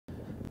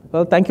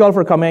Well, thank you all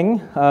for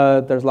coming.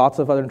 There's lots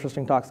of other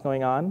interesting talks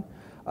going on.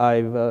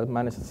 I've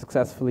managed to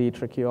successfully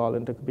trick you all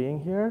into being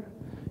here.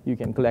 You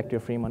can collect your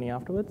free money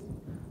afterwards.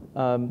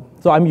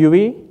 So I'm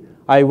Yuvi.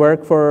 I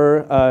work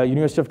for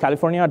University of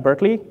California at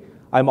Berkeley.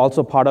 I'm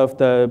also part of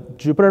the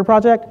Jupyter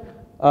project.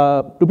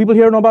 Do people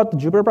here know about the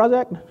Jupyter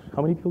project?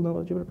 How many people know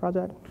about the Jupyter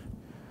project?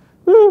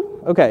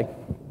 Woo, OK.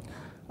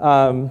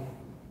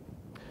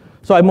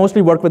 So I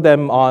mostly work with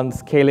them on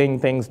scaling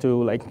things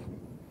to like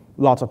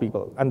lots of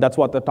people, and that's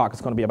what the talk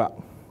is going to be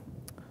about.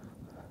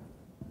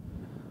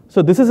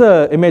 So this is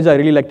an image I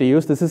really like to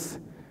use. This is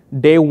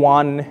day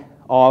 1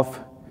 of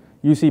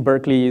UC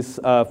Berkeley's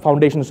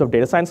Foundations of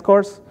Data Science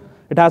course.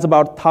 It has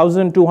about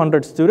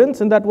 1,200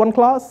 students in that one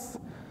class.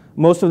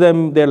 Most of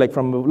them, they're like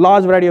from a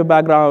large variety of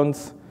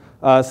backgrounds.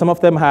 Some of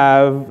them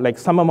have like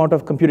some amount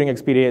of computing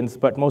experience,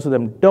 but most of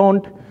them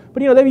don't.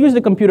 But they've used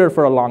a computer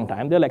for a long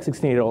time. They're like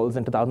 16-year-olds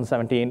in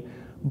 2017,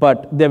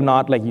 but they've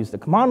not like used the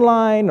command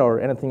line or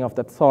anything of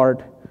that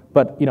sort.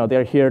 But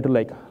they're here to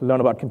like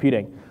learn about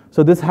computing.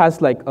 So this has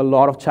like a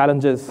lot of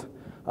challenges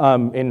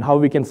in how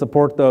we can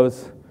support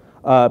those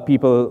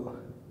people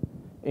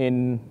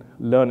in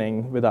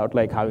learning without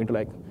like having to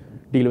like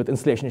deal with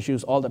installation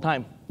issues all the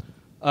time.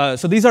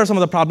 So these are some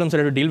of the problems that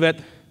I have to deal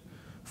with.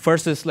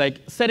 First is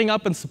like setting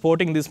up and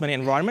supporting this many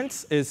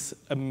environments is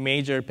a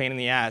major pain in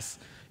the ass.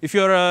 If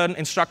you're an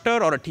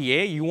instructor or a TA,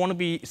 you want to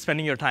be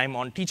spending your time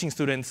on teaching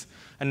students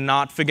and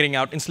not figuring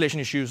out installation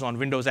issues on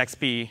Windows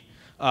XP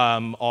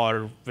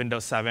or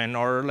Windows 7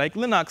 or like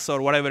Linux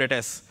or whatever it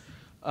is.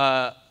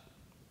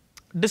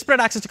 Disparate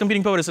access to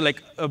computing power is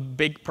like a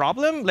big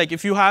problem. Like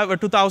if you have a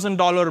 $2,000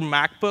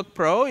 MacBook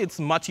Pro, it's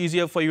much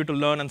easier for you to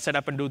learn and set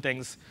up and do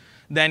things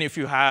than if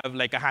you have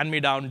like a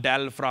hand-me-down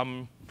Dell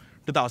from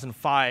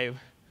 2005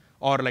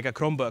 or like a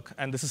Chromebook.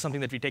 And this is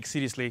something that we take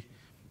seriously.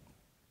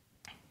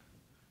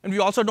 And we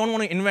also don't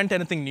want to invent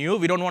anything new.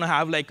 We don't want to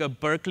have like a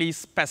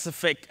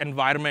Berkeley-specific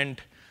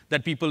environment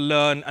that people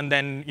learn, and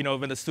then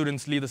when the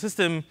students leave the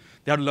system,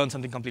 they have to learn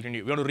something completely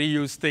new. We want to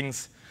reuse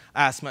things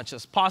as much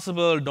as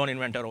possible, don't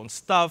invent our own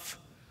stuff.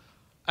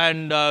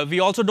 And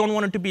we also don't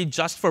want it to be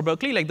just for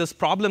Berkeley. Like this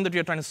problem that we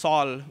are trying to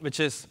solve, which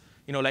is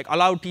like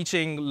allow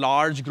teaching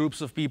large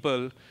groups of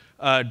people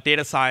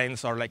data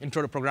science or like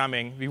intro to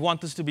programming. We want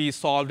this to be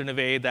solved in a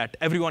way that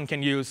everyone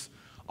can use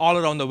all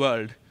around the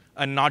world,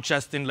 and not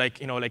just in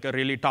like like a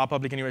really top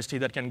public university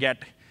that can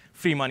get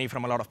free money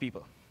from a lot of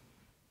people.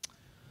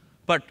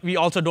 But we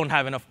also don't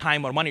have enough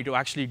time or money to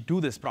actually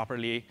do this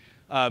properly.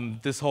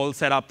 This whole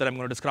setup that I'm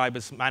going to describe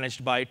is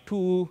managed by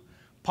 2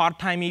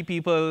 part-time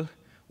people,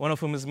 one of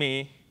whom is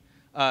me.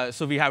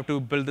 So we have to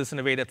build this in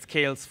a way that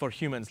scales for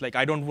humans. Like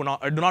I do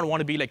not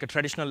want to be like a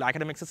traditional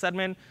academic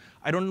sysadmin.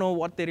 I don't know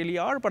what they really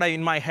are, but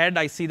in my head,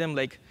 I see them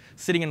like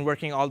sitting and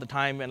working all the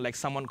time, and like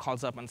someone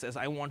calls up and says,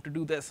 I want to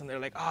do this. And they're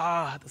like,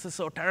 this is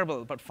so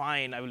terrible, but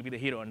fine, I will be the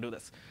hero and do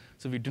this.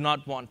 So we do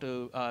not want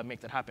to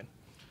make that happen.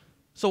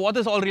 So what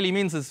this all really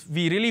means is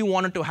we really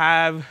wanted to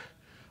have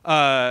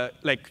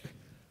like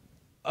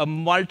a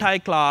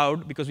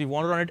multi-cloud, because we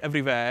want to run it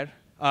everywhere,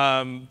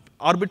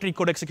 arbitrary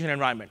code execution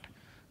environment.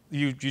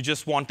 You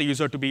just want the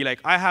user to be like,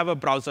 I have a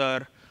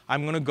browser.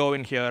 I'm going to go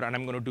in here, and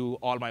I'm going to do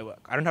all my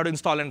work. I don't have to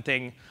install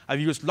anything. I've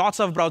used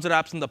lots of browser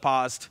apps in the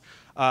past,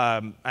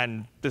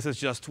 and this is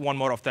just one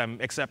more of them,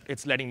 except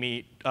it's letting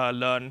me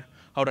learn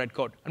how to write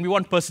code. And we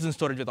want persistent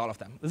storage with all of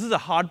them. This is a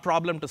hard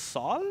problem to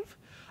solve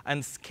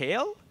and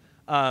scale.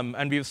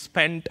 And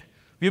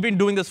we've been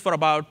doing this for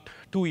about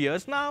 2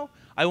 years now.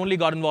 I only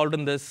got involved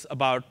in this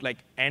about like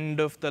end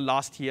of the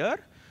last year.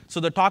 So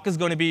the talk is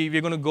going to be,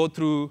 we're going to go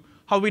through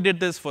how we did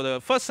this for the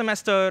first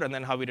semester, and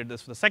then how we did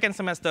this for the second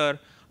semester,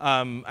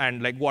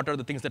 and like what are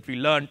the things that we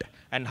learned,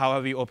 and how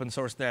have we open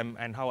sourced them,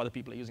 and how other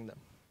people are using them.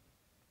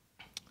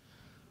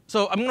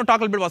 So I'm going to talk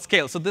a little bit about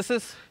scale. So this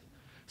is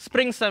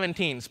spring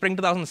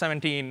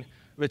 2017,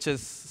 which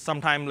is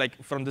sometime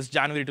like from this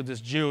January to this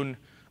June.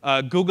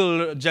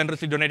 Google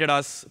generously donated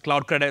us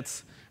cloud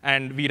credits,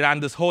 and we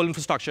ran this whole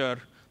infrastructure.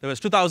 There was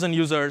 2,000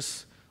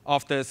 users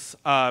of this,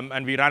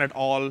 and we ran it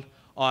all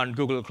on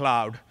Google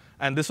Cloud.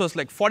 And this was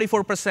like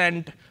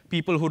 44%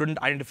 people who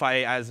didn't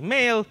identify as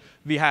male.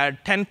 We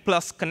had 10+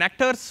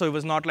 connectors, so it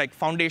was not like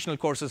foundational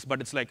courses,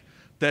 but it's like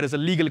there is a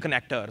legal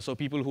connector. So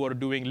people who are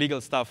doing legal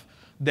stuff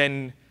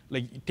then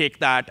like take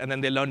that, and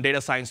then they learn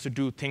data science to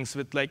do things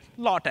with like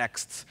law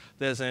texts.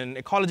 There's an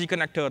ecology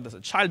connector. There's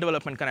a child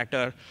development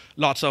connector.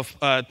 Lots of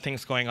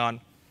things going on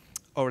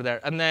over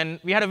there. And then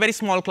we had a very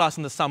small class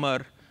in the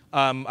summer.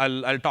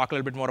 I'll talk a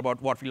little bit more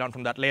about what we learned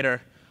from that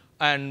later.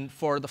 And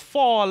for the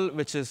fall,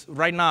 which is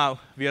right now,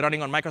 we are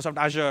running on Microsoft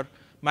Azure.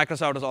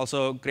 Microsoft has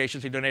also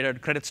graciously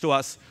donated credits to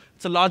us.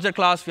 It's a larger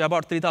class. We have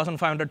about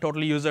 3,500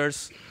 total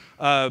users,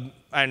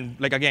 and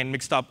like again,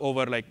 mixed up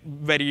over like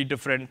very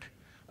different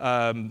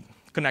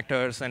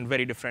connectors and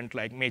very different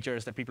like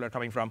majors that people are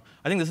coming from.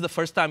 I think this is the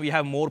first time we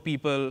have more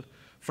people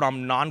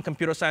from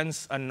non-computer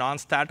science and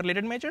non-stat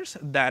related majors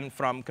than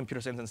from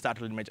computer science and stat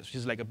related majors, which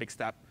is like a big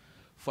step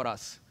for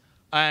us.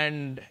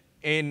 And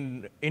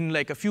in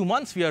like a few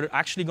months, we are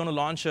actually going to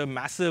launch a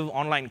massive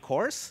online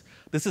course.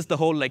 This is the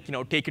whole like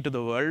take it to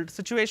the world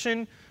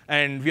situation,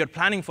 and we are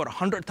planning for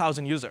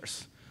 100,000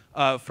 users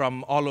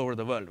from all over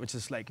the world, which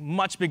is like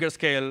much bigger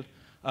scale.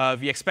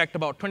 We expect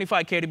about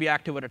 25K to be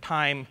active at a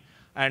time,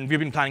 and we've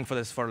been planning for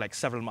this for like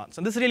several months.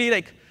 And this really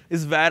like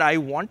is where I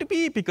want to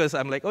be, because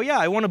I'm like, oh yeah,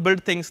 I want to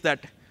build things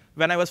that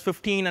when I was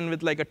 15 and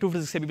with like a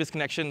 256 Mbps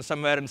connection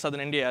somewhere in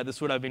southern India,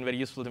 this would have been very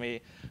useful to me.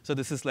 So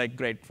this is like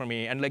great for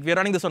me. And like we're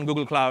running this on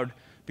Google Cloud,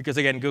 because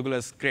again, Google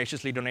has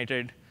graciously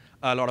donated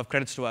a lot of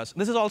credits to us.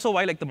 This is also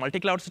why like the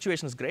multi-cloud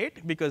situation is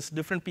great, because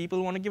different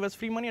people want to give us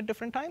free money at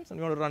different times, and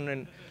we want to run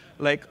in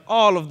like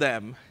all of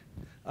them.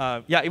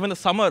 Yeah, even the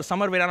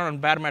summer we ran on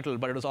bare metal,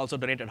 but it was also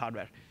donated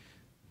hardware.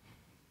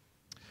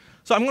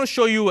 So I'm going to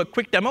show you a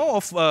quick demo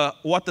of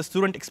what the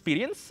student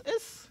experience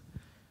is.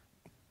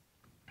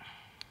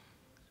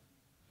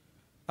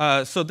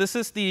 So this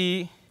is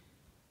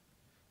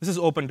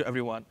open to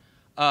everyone.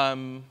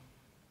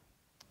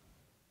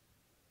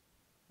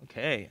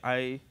 OK,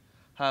 I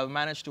have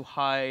managed to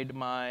hide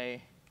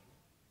my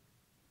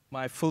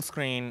full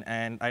screen,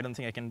 and I don't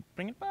think I can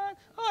bring it back.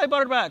 Oh, I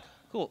brought it back.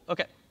 Cool.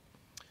 OK.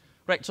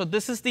 Right. So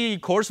this is the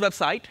course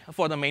website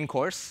for the main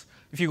course.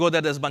 If you go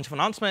there, there's a bunch of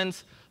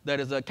announcements. There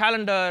is a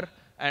calendar.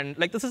 And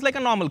like this is like a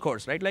normal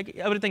course, right? Like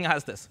everything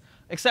has this.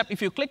 Except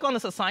if you click on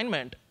this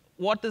assignment,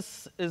 what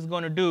this is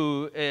going to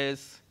do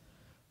is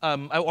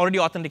I've already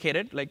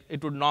authenticated. Like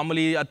it would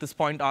normally at this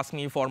point ask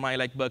me for my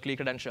like Berkeley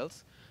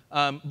credentials.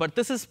 But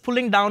this is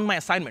pulling down my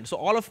assignment.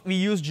 So we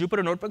use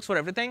Jupyter Notebooks for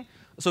everything.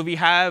 So we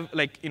have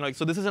like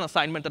so this is an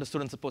assignment that a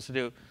student's supposed to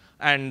do.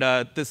 And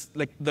this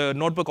like the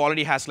notebook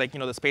already has like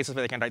the spaces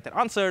where they can write their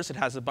answers. It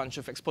has a bunch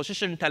of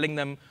exposition telling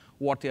them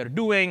what they are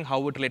doing,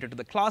 how it related to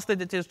the class that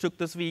they just took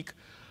this week.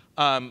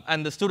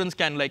 And the students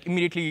can like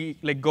immediately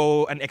like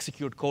go and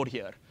execute code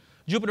here.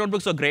 Jupyter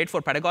Notebooks are great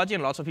for pedagogy,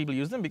 and lots of people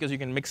use them because you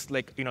can mix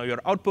like your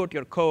output,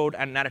 your code,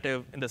 and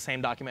narrative in the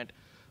same document.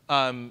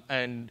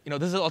 And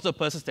this is also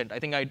persistent. I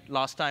think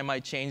last time I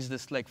changed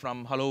this like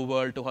from hello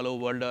world to hello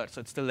worlder,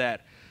 so it's still there.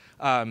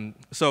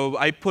 So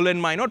I pull in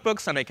my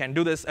notebooks, and I can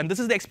do this. And this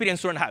is the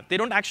experience students have. They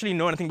don't actually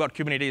know anything about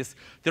Kubernetes.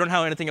 They don't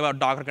have anything about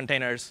Docker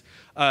containers.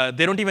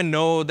 They don't even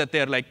know that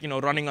they're like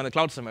running on the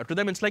cloud somewhere. To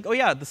them, it's like, oh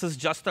yeah, this is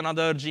just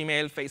another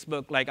Gmail,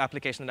 Facebook like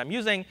application that I'm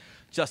using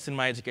just in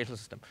my educational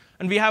system.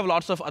 And we have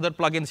lots of other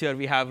plugins here.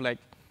 We have like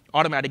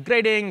automatic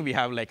grading. We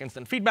have like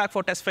instant feedback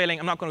for test failing.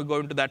 I'm not going to go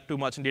into that too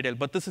much in detail.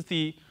 But this is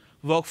the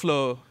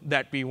workflow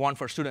that we want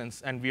for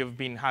students. And we have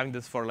been having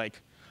this for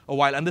like a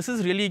while. And this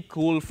is really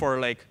cool for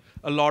like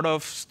a lot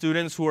of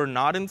students who are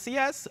not in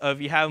CS.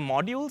 We have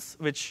modules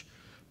which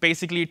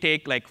basically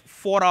take like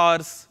 4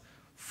 hours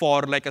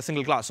for like a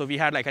single class. So we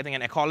had like I think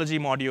an ecology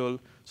module.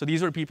 So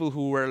these were people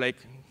who were like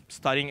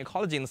studying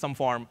ecology in some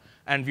form,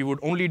 and we would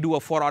only do a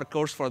 4-hour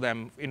course for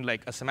them in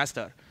like a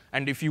semester.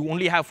 And if you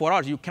only have 4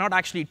 hours, you cannot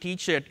actually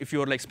teach it if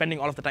you're like spending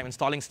all of the time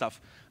installing stuff.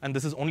 And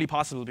this is only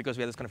possible because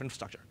we have this kind of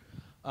infrastructure.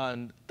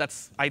 And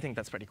I think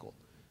that's pretty cool.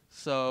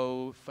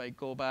 So if I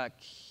go back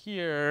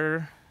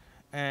here,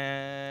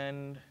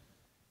 and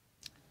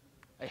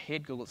I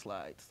hate Google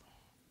Slides.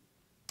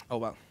 Oh,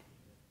 well.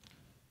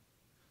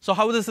 So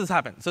how does this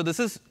happen? So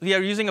we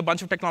are using a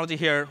bunch of technology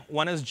here.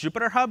 One is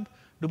JupyterHub.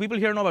 Do people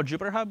here know about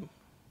JupyterHub?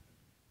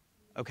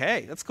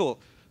 OK, that's cool.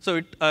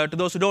 So to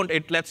those who don't,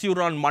 it lets you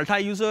run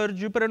multi-user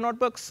Jupyter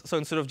Notebooks. So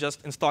instead of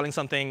just installing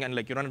something and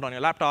like you run it on your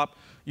laptop,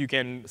 you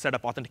can set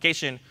up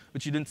authentication,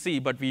 which you didn't see.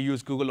 But we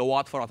use Google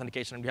OAuth for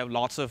authentication. And we have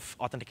lots of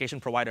authentication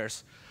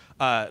providers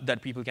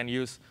that people can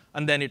use.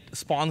 And then it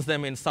spawns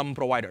them in some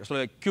provider. So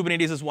like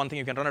Kubernetes is one thing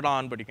you can run it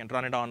on, but you can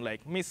run it on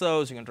like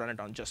Mesos. You can run it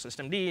on just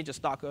systemd,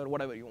 just Docker,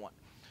 whatever you want.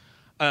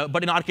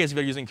 But in our case,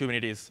 we're using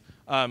Kubernetes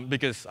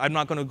because I'm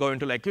not going to go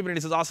into like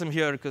Kubernetes is awesome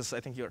here because I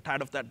think you're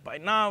tired of that by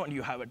now, and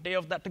you have a day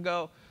of that to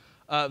go.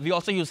 We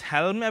also use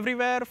Helm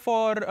everywhere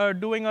for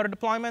doing our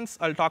deployments.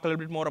 I'll talk a little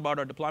bit more about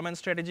our deployment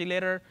strategy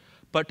later.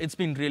 But it's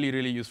been really,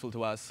 really useful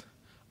to us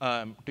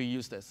to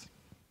use this.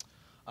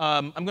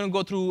 I'm going to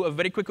go through a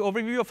very quick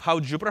overview of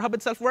how JupyterHub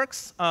itself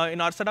works, in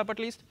our setup at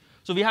least.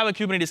 So we have a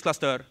Kubernetes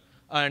cluster.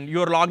 And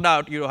you're logged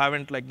out. You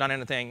haven't like done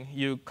anything.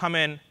 You come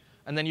in,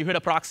 and then you hit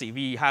a proxy.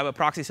 We have a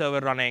proxy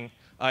server running.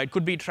 It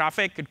could be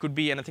traffic. It could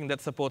be anything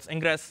that supports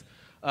ingress.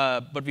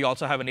 But we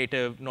also have a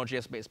native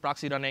Node.js-based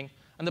proxy running.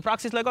 And the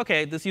proxy is like,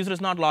 OK, this user is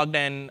not logged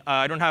in.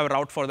 I don't have a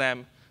route for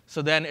them.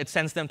 So then it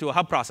sends them to a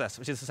hub process,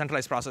 which is a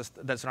centralized process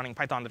that's running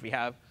Python that we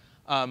have.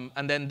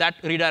 And then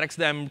that redirects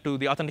them to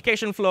the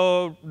authentication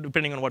flow,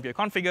 depending on what we have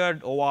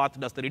configured. OAuth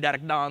does the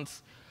redirect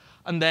dance.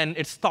 And then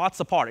it starts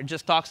a pod. It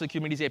just talks to the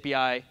Kubernetes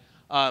API.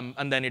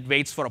 And then it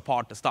waits for a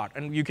pod to start.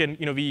 And you can,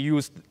 we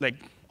use like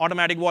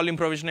automatic volume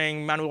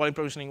provisioning, manual volume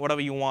provisioning,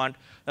 whatever you want.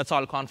 That's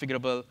all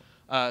configurable.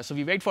 So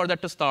we wait for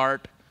that to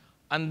start.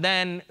 And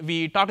then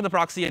we talk to the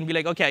proxy and be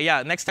like, OK,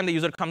 yeah, next time the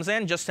user comes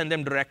in, just send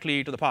them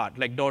directly to the pod.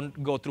 Like,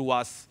 don't go through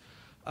us.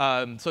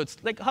 So it's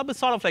like Hub is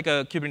sort of like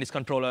a Kubernetes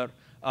controller,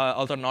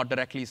 although not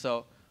directly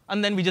so.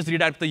 And then we just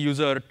redirect the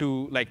user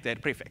to like their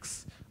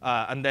prefix.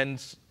 And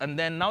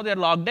then now they're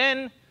logged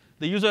in.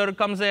 The user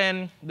comes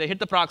in, they hit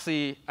the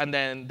proxy, and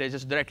then they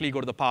just directly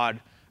go to the pod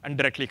and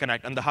directly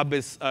connect. And the hub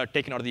is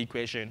taken out of the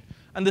equation.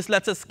 And this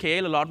lets us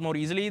scale a lot more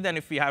easily than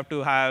if we have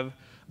to have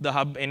the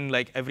hub in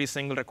like every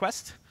single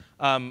request.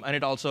 And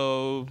it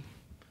also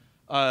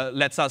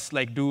lets us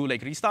like do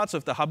like restarts. So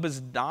if the hub is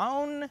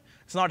down,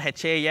 it's not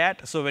HA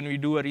yet. So when we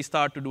do a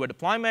restart to do a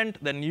deployment,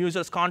 then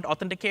users can't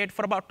authenticate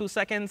for about 2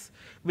 seconds,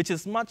 which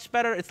is much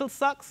better. It still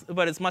sucks,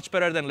 but it's much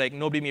better than like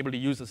nobody being able to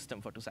use the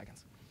system for 2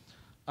 seconds.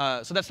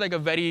 So that's like a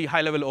very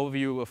high-level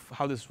overview of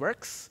how this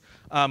works.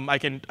 I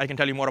can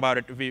tell you more about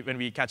it when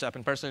we catch up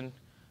in person.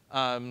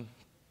 So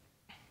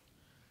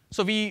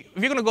we're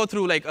going to go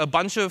through like a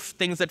bunch of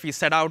things that we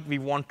set out we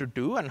want to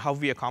do and how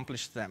we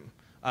accomplish them.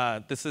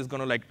 This is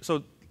going to like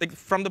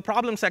from the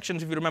problem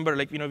sections, if you remember,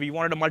 like we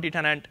wanted a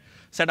multi-tenant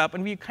setup,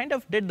 and we kind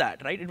of did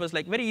that, right? It was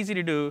like very easy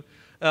to do.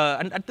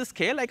 And at this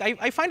scale, like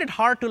I find it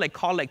hard to like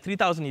call like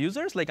 3,000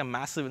 users like a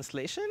massive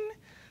installation.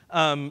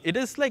 It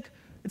is like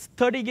it's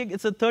 30 gig.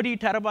 It's a 30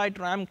 terabyte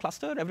RAM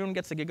cluster. Everyone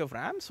gets a gig of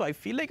RAM. So I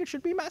feel like it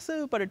should be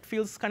massive, but it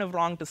feels kind of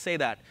wrong to say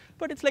that.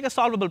 But it's like a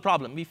solvable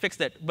problem. We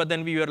fixed it. But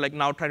then we were like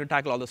now trying to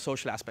tackle all the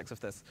social aspects of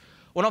this.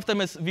 One of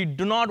them is we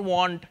do not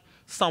want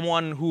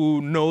someone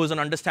who knows and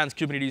understands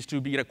Kubernetes to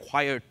be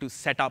required to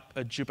set up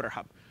a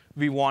JupyterHub.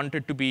 We want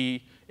it to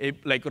be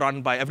like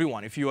run by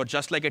everyone. If you are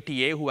just like a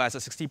TA who has a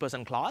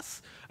 60%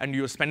 class and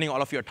you're spending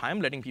all of your time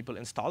letting people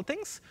install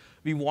things,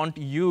 we want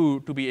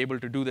you to be able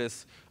to do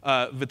this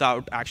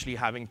without actually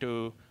having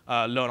to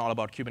learn all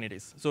about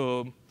Kubernetes.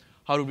 So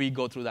how do we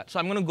go through that? So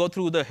I'm going to go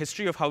through the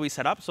history of how we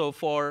set up. So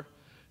for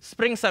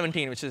Spring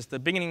 17, which is the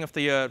beginning of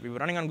the year, we were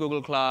running on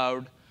Google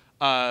Cloud.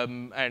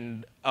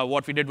 And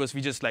what we did was we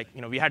just like,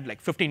 we had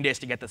like 15 days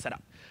to get this set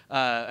up.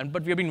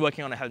 But we've been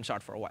working on a Helm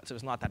chart for a while, so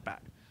it's not that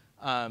bad.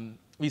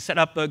 We set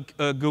up a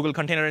Google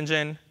Container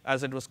Engine,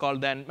 as it was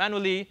called then,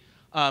 manually.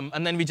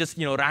 And then we just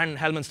ran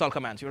Helm install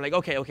commands. We were like,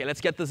 OK,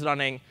 let's get this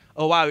running.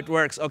 Oh, wow, it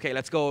works. OK,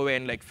 let's go away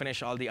and like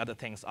finish all the other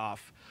things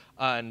off.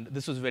 And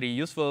this was very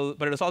useful.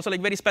 But it was also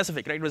like very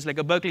specific, right? It was like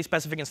a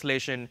Berkeley-specific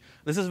installation.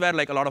 This is where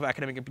like a lot of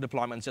academic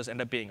deployments just end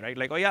up being, right?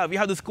 Like, oh, yeah, we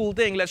have this cool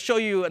thing. Let's show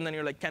you. And then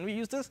you're like, can we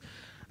use this?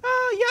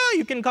 Yeah,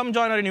 you can come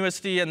join our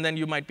university, and then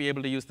you might be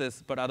able to use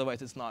this. But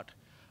otherwise, it's not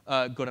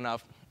good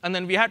enough. And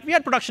then we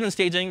had production and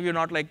staging. We were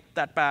not like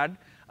that bad.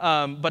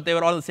 But they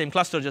were all the same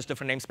cluster, just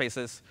different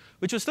namespaces,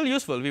 which was still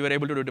useful. We were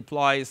able to do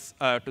deploys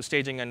to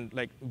staging and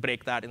like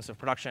break that instead of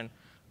production.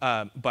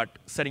 But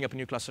setting up a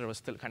new cluster was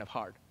still kind of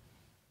hard.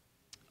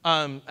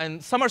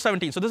 And summer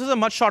 17, so this is a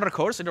much shorter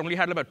course. It only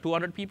had about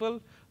 200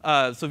 people.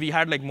 So we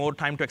had like more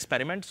time to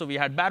experiment. So we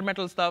had bare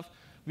metal stuff.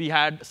 We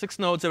had 6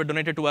 nodes that were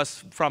donated to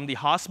us from the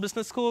Haas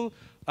Business School,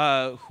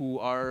 who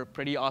are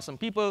pretty awesome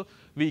people.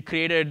 We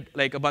created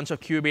like a bunch of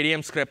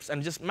kubeadm scripts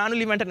and just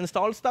manually went and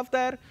installed stuff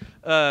there.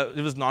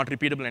 It was not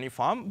repeatable in any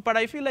form. But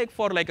I feel like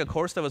for like a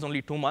course that was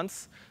only 2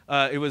 months,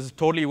 it was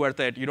totally worth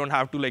it. You don't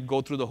have to like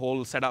go through the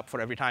whole setup for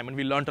every time. And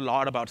we learned a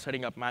lot about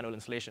setting up manual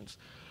installations.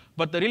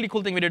 But the really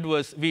cool thing we did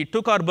was we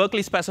took our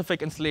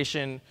Berkeley-specific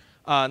installation,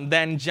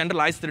 then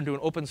generalized it into an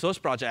open source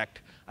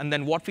project. And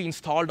then what we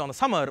installed on the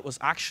summer was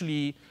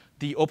actually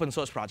the open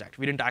source project.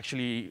 We didn't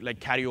actually like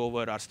carry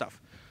over our stuff.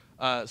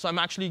 So I'm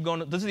actually going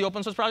to, this is the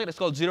open source project. It's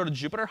called 0 to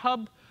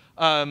JupyterHub.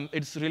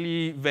 It's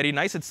really very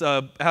nice. It's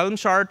a Helm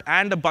chart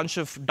and a bunch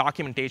of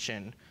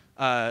documentation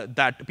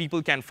that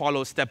people can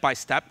follow step by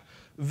step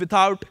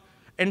without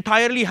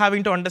entirely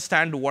having to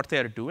understand what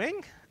they're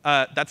doing.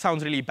 That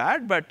sounds really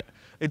bad, but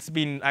it's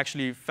been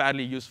actually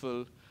fairly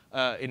useful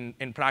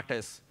in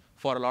practice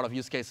for a lot of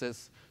use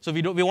cases. So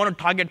we want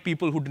to target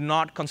people who do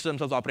not consider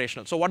themselves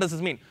operational. So what does this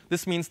mean?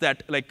 This means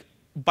that like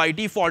by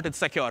default, it's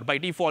secure. By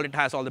default, it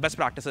has all the best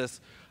practices.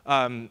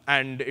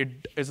 And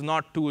it is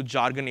not too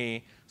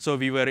jargony. So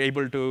we were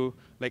able to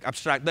like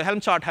abstract. The Helm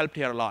chart helped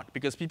here a lot,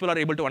 because people are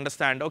able to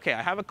understand, OK,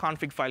 I have a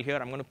config file here.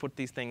 I'm going to put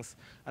these things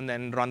and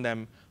then run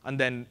them, and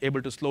then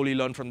able to slowly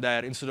learn from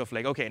there, instead of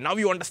like, OK, now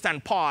you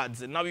understand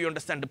pods, and now you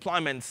understand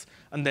deployments.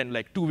 And then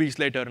like 2 weeks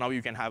later, now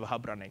you can have a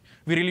hub running.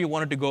 We really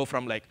wanted to go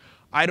from like,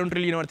 I don't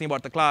really know anything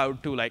about the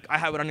cloud, to like, I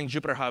have a running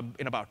JupyterHub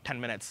in about 10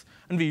 minutes.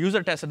 And we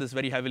user tested this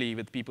very heavily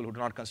with people who do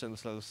not consider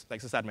themselves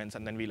like sysadmins.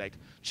 And then we like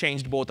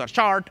changed both our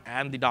chart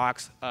and the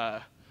docs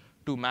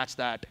to match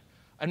that.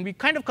 And we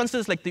kind of consider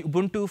this like the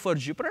Ubuntu for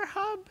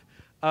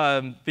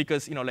JupyterHub,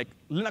 because like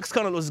Linux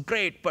kernel was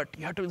great, but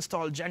you had to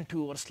install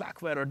Gentoo or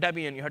Slackware or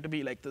Debian. You had to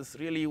be like this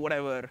really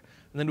whatever. And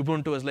then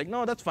Ubuntu was like,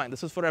 no, that's fine.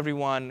 This is for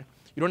everyone.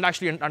 You don't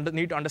actually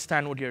need to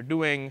understand what you're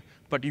doing,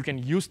 but you can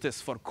use this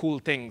for cool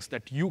things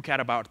that you care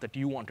about, that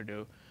you want to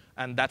do.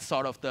 And that's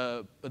sort of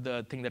the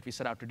thing that we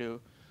set out to do.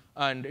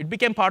 And it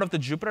became part of the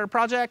Jupyter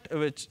project,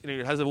 which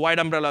has a wide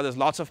umbrella. There's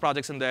lots of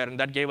projects in there, and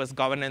that gave us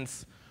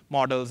governance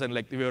models, and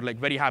like we were like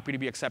very happy to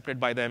be accepted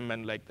by them,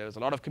 and like there was a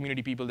lot of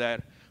community people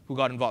there who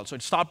got involved. So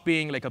it stopped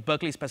being like a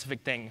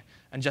Berkeley-specific thing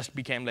and just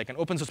became like an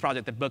open source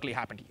project that Berkeley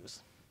happened to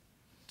use.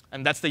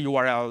 And that's the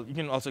URL. You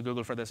can also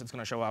Google for this. It's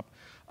going to show up.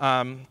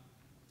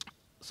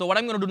 So what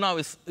I'm going to do now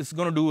is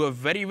going to do a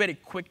very, very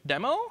quick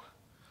demo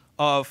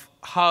of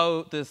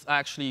how this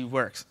actually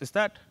works. Is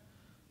that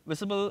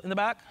visible in the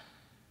back?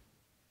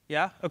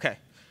 Yeah? OK.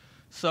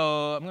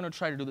 So I'm going to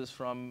try to do this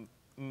from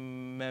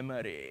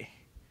memory,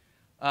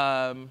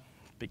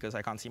 because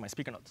I can't see my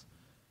speaker notes.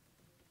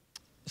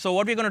 So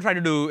what we're going to try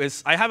to do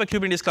is, I have a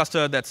Kubernetes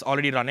cluster that's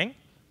already running.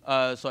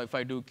 So if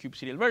I do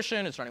kubectl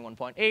version, it's running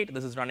 1.8.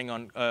 This is running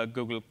on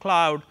Google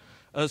Cloud.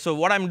 So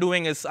what I'm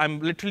doing is I'm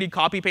literally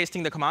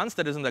copy-pasting the commands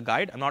that is in the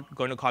guide. I'm not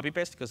going to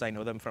copy-paste, because I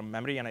know them from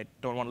memory, and I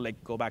don't want to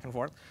like go back and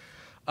forth.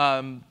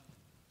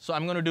 So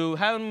I'm going to do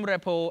helm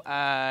repo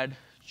add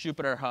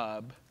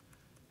JupyterHub,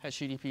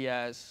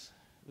 https,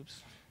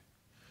 oops,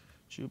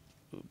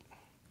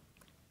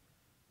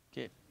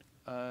 git.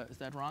 Is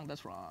that wrong?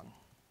 That's wrong.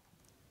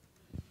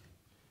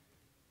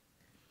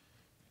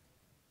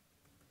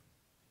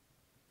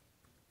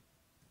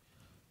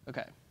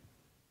 OK.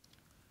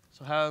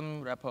 So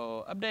helm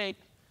repo update.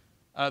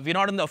 We're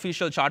not in the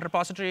official chart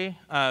repository.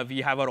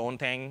 We have our own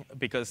thing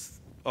because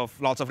of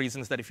lots of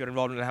reasons that if you're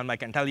involved in the helm, I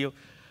can tell you.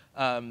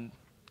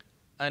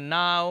 And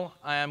now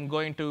I am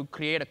going to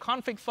create a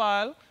config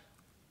file.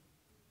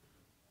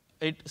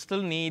 It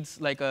still needs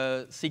like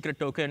a secret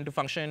token to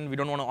function. We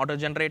don't want to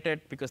auto-generate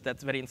it, because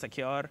that's very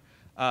insecure.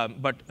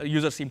 But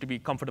users seem to be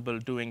comfortable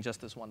doing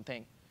just this one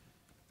thing.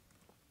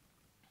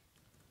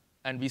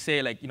 And we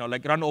say like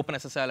run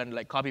OpenSSL and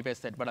like copy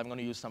paste it, but I'm going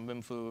to use some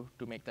Vimfoo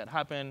to make that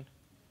happen.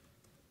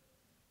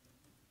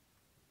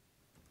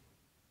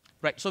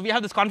 Right, so we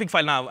have this config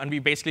file now, and we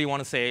basically want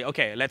to say,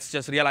 OK, let's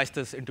just realize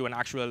this into an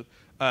actual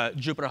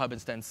JupyterHub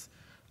instance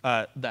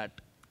that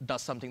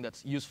does something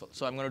that's useful.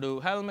 So I'm going to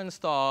do helm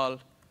install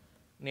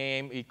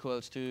name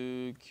equals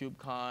to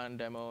kubecon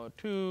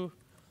demo2,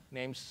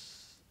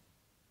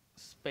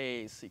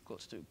 namespace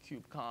equals to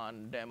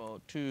kubecon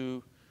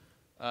demo2,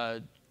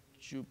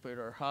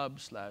 JupyterHub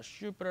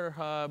 /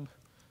 JupyterHub.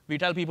 We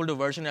tell people to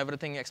version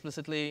everything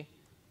explicitly.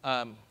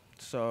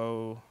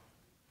 So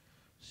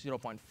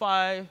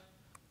 0.5,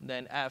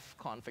 then f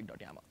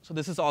config.yaml. So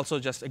this is also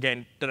just,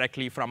 again,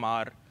 directly from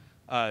our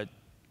the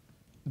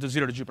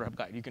 0 to JupyterHub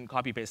guide. You can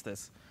copy paste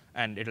this,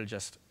 and it'll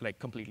just like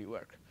completely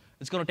work.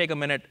 It's going to take a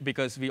minute,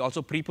 because we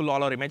also pre-pull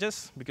all our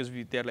images, because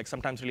they're like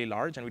sometimes really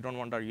large, and we don't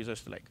want our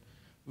users to like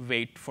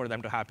wait for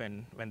them to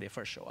happen when they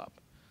first show up.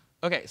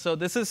 OK, so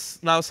this is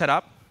now set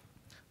up.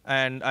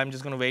 And I'm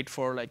just going to wait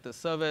for like the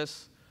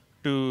service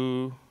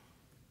to,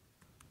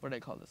 what do I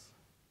call this?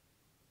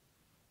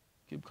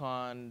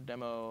 kubecon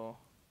demo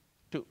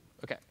 2.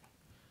 OK,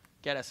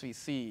 get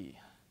SVC,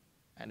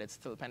 and it's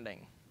still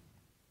pending.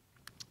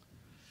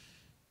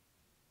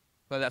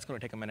 Well, that's going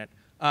to take a minute.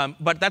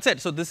 But that's it.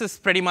 So this is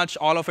pretty much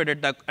all of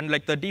it. And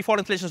like the default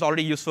installation is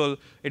already useful.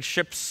 It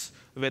ships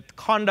with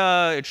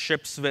Conda. It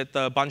ships with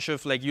a bunch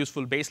of like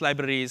useful base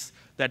libraries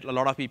that a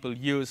lot of people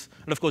use.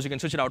 And of course, you can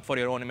switch it out for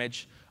your own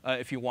image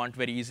if you want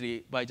very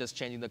easily by just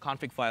changing the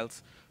config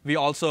files. We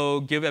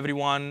also give every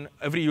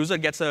user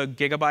gets a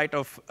gigabyte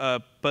of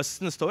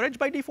persistent storage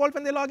by default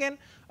when they log in.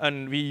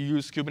 And we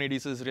use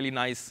Kubernetes' really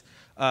nice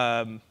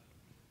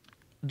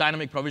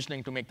dynamic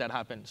provisioning to make that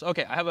happen. So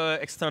OK, I have an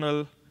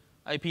external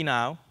IP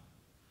now.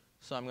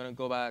 So I'm going to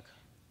go back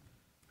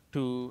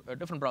to a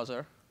different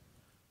browser,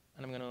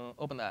 and I'm going to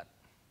open that.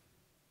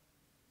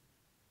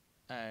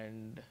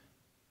 And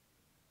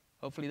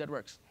hopefully that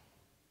works.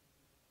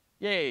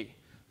 Yay.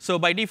 So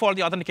by default,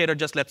 the authenticator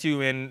just lets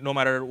you in no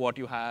matter what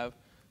you have.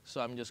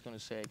 So I'm just going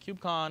to say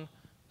kubecon,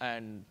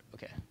 and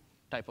OK,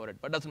 typo it,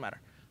 but it doesn't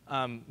matter.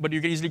 But you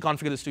can easily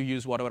configure this to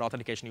use whatever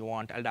authentication you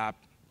want, LDAP,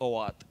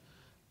 OAuth,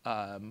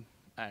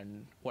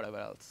 and whatever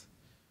else.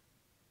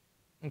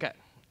 OK,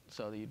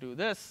 so you do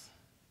this.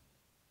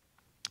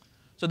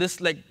 So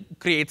this like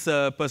creates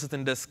a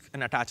persistent disk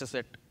and attaches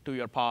it to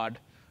your pod.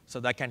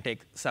 So that can take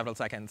several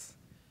seconds.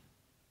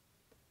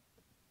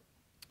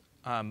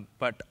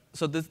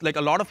 So this, like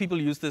a lot of people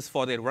use this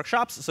for their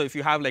workshops. So if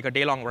you have like a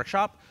day-long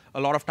workshop, a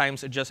lot of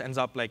times it just ends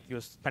up like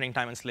you're spending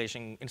time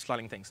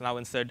installing things. Now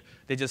instead,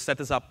 they just set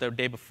this up the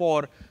day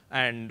before,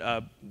 and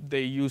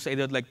they use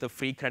either like the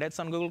free credits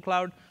on Google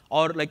Cloud,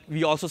 or like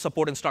we also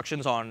support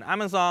instructions on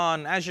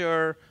Amazon,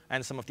 Azure,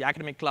 and some of the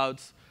academic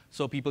clouds.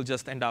 So people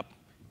just end up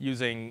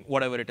using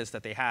whatever it is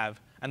that they have.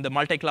 And the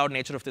multi-cloud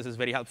nature of this is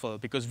very helpful,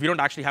 because we don't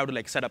actually have to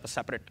like set up a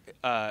separate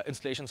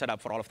installation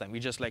setup for all of them. We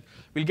just like,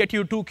 we'll get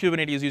you to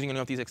Kubernetes using any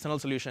of these external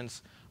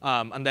solutions.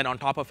 And then on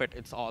top of it,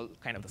 it's all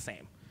kind of the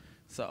same.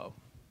 So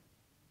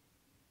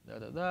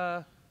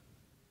well,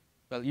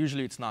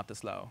 usually it's not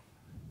this low.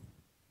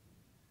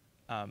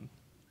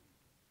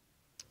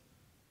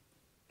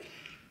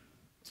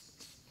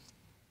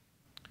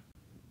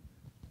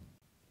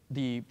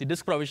 The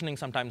disk provisioning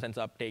sometimes ends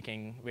up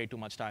taking way too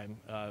much time.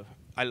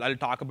 I'll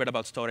talk a bit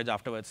about storage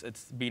afterwards.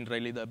 It's been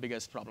really the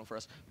biggest problem for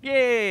us.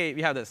 Yay,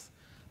 we have this.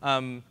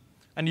 And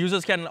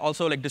users can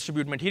also like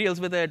distribute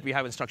materials with it. We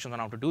have instructions on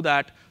how to do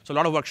that. So a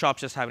lot of workshops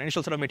just have an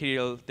initial set of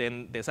material.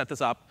 Then they set this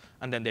up,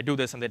 and then they do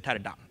this, and they tear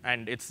it down.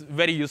 And it's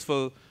very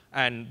useful.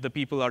 And the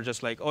people are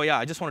just like, oh, yeah,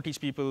 I just want to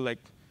teach people like,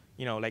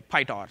 like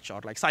PyTorch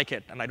or like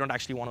scikit, and I don't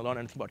actually want to learn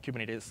anything about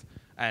Kubernetes.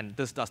 And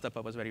this does that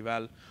purpose very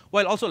well.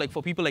 While also, like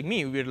for people like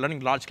me, we're learning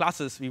large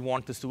classes. We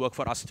want this to work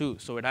for us too.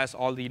 So it has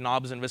all the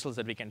knobs and whistles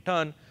that we can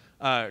turn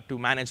to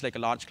manage like a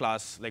large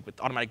class, like with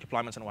automatic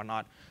deployments and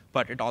whatnot.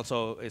 But it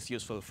also is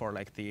useful for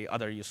like the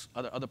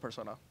other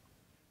persona.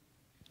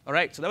 All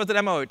right, so that was the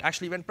demo. It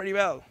actually went pretty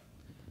well.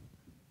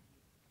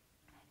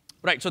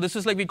 Right, so this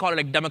is like we call it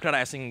like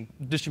democratizing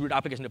distributed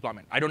application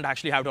deployment. I don't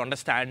actually have to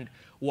understand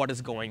what is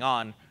going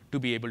on to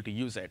be able to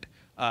use it.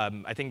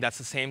 I think that's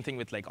the same thing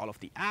with like all of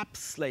the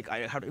apps. Like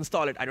I have to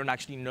install it. I don't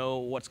actually know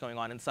what's going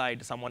on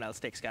inside. Someone else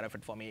takes care of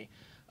it for me.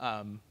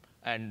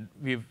 And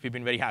we've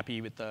been very happy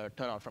with the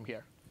turnout from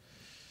here.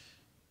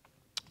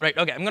 Right,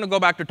 OK, I'm going to go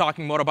back to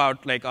talking more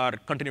about like our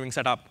continuing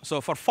setup. So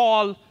for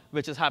fall,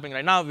 which is happening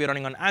right now, we're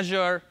running on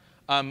Azure.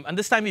 And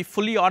this time, we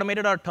fully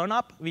automated our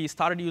turnup. We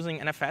started using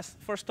NFS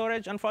for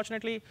storage,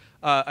 unfortunately.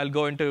 I'll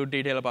go into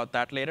detail about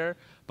that later.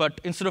 But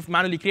instead of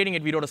manually creating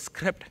it, we wrote a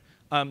script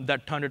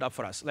that turned it up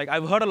for us. Like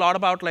I've heard a lot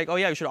about like, oh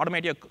yeah, you should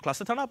automate your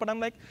cluster turnup, but I'm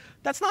like,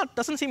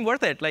 doesn't seem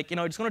worth it. Like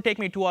it's going to take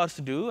me 2 hours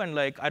to do, and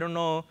like I don't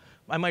know,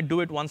 I might do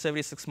it once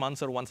every 6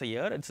 months or once a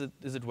year.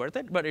 Is it worth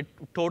it? But it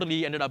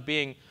totally ended up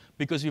being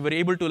because we were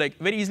able to like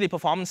very easily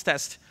performance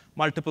test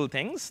multiple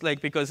things.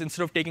 Like because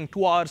instead of taking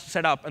 2 hours to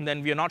set up, and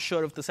then we are not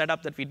sure if the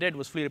setup that we did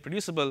was fully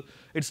reproducible,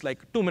 it's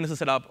like 2 minutes to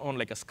set up on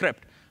like a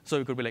script. So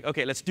we could be like,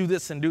 OK, let's do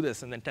this, and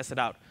then test it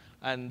out.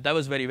 And that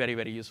was very, very,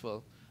 very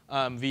useful.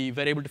 We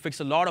were able to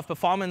fix a lot of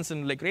performance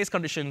and like race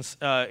conditions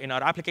in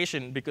our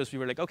application because we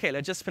were like, OK,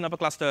 let's just spin up a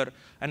cluster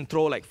and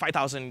throw like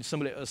 5,000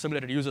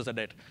 simulated users at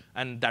it.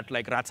 And that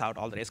like rats out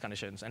all the race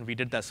conditions. And we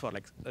did this for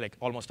like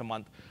almost a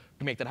month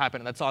to make that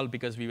happen. And that's all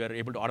because we were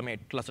able to automate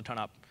cluster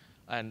turnup.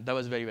 And that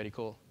was very, very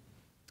cool.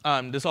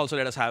 This also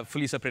let us have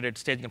fully separated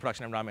staging and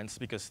production environments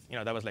because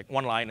that was like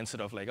one line instead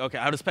of like, OK,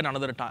 I have to spend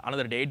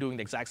another day doing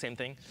the exact same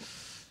thing.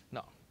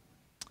 No.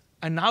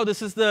 And now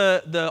this is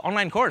the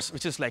online course,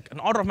 which is like an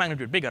order of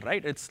magnitude bigger,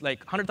 right? It's like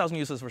 100,000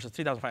 users versus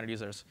 3,500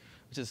 users,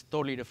 which is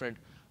totally different.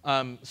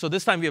 So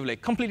this time we have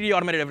like completely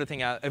automated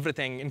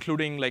everything,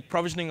 including like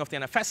provisioning of the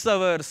NFS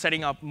server,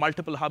 setting up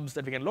multiple hubs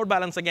that we can load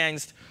balance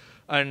against.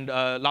 And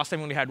last time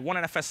we only had one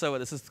NFS server.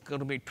 This is going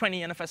to be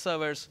 20 NFS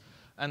servers,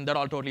 and that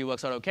all totally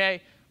works out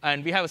OK.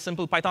 And we have a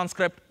simple Python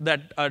script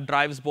that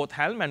drives both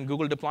Helm and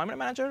Google Deployment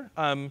Manager.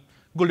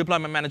 Google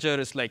Deployment Manager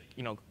is like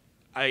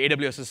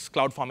AWS's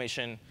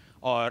CloudFormation,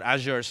 or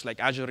Azure's like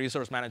Azure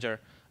Resource Manager,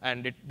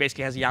 and it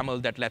basically has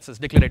YAML that lets us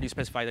declaratively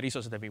specify the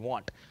resources that we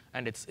want,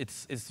 and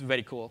it's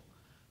very cool.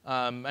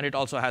 And it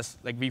also has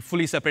like we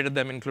fully separated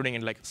them, including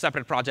in like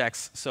separate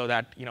projects, so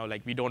that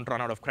like we don't run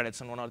out of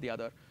credits on one or the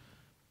other.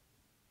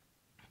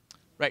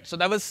 Right. So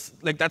that was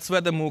like that's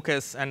where the MOOC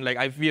is, and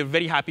like we are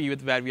very happy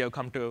with where we have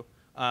come to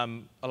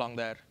along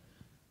there.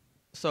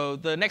 So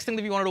the next thing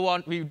that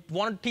we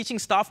wanted teaching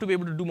staff to be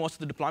able to do most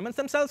of the deployments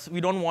themselves.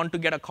 We don't want to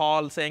get a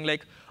call saying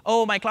like,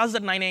 oh, my class is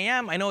at 9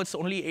 a.m. I know it's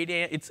only 8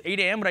 a.m. It's 8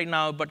 a.m. right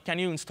now, but can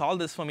you install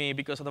this for me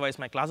because otherwise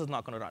my class is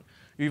not going to run.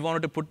 We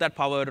wanted to put that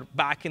power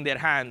back in their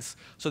hands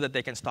so that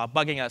they can stop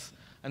bugging us.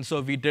 And so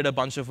we did a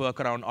bunch of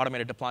work around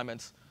automated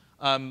deployments.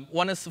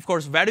 One is, of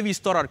course, where do we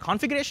store our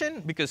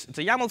configuration? Because it's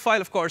a YAML file,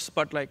 of course,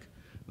 but like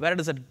where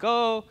does it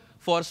go?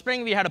 For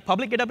Spring, we had a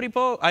public GitHub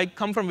repo. I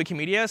come from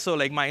Wikimedia, so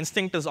like my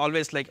instinct is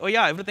always like, oh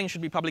yeah, everything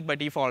should be public by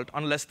default,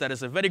 unless there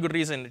is a very good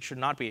reason it should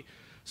not be.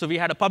 So we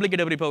had a public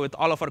GitHub repo with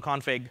all of our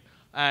config,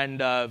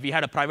 and we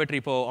had a private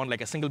repo on like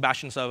a single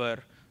Bastion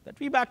server that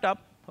we backed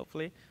up,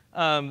 hopefully,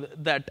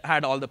 that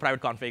had all the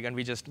private config, and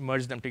we just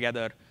merged them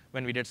together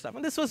when we did stuff.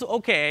 And this was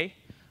OK.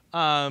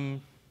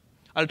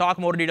 I'll talk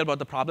more in detail about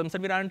the problems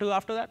that we ran into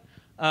after that.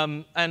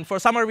 And for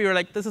summer, we were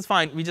like, this is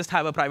fine. We just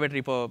have a private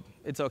repo.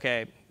 It's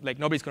OK. Like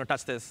nobody's going to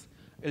touch this.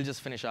 It'll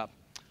just finish up.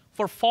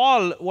 For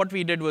fall, what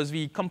we did was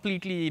we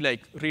completely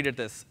like redid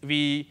this.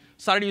 We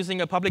started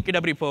using a public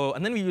GitHub repo,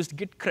 and then we used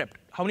git crypt.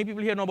 How many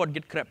people here know about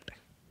git crypt?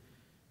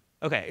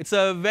 OK, it's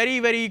a very,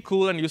 very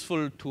cool and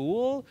useful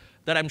tool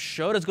that I'm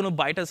sure is going to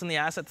bite us in the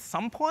ass at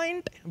some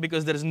point,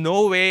 because there is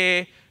no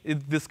way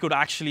this could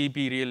actually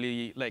be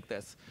really like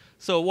this.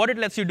 So what it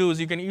lets you do is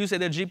you can use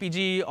either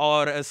GPG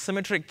or a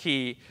symmetric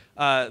key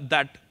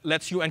that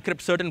lets you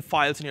encrypt certain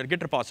files in your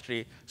Git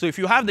repository. So if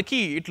you have the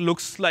key, it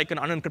looks like an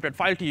unencrypted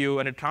file to you,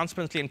 and it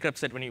transparently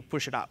encrypts it when you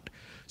push it out.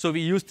 So we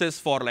use this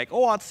for like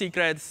OAuth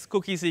secrets,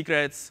 cookie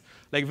secrets,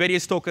 like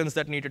various tokens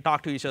that need to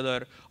talk to each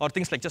other, or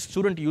things like just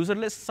student user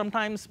lists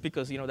sometimes,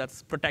 because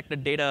that's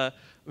protected data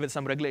with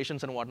some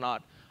regulations and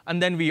whatnot.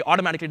 And then we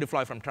automatically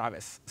deploy from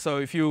Travis. So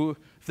if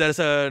there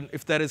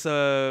is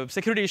a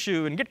security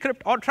issue in git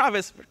crypt or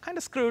Travis, we're kind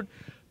of screwed.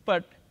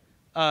 But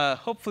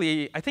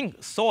hopefully, I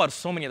think so are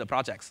so many of the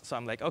projects. So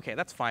I'm like, OK,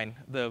 that's fine.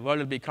 The world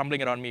will be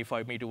crumbling around me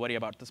for me to worry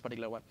about this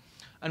particular one.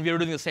 And we are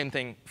doing the same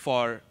thing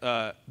for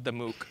the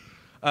MOOC.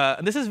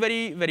 And this is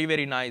very, very,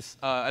 very nice.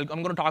 I'm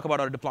going to talk about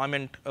our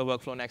deployment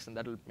workflow next, and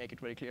that will make it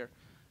very clear,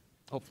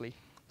 hopefully.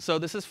 So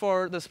this is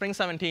for the Spring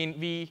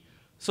 17.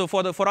 So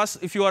for us,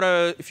 if you are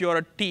a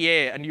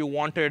TA and you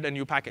wanted a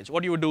new package,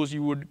 what you would do is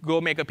you would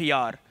go make a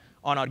PR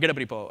on our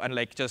GitHub repo and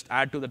like just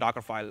add to the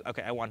Docker file,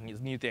 OK, I want this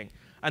new thing.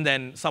 And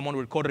then someone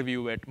would code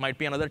review it. Might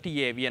be another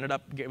TA. We ended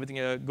up getting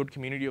a good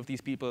community of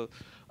these people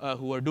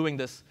who are doing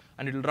this.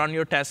 And it'll run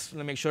your tests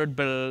and make sure it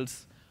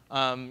builds.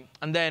 And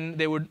then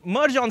they would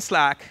merge on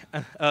Slack,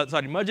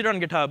 merge it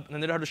on GitHub. And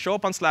then they'd have to show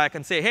up on Slack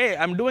and say, hey,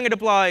 I'm doing a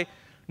deploy.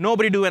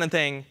 Nobody do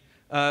anything.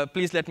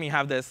 Please let me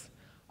have this.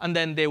 And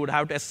then they would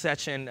have to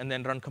SSH in and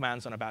then run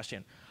commands on a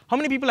bastion. How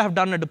many people have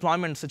done a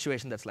deployment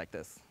situation that's like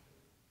this?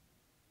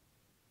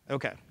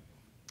 OK.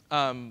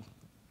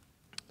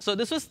 So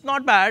this was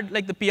not bad.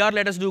 Like the PR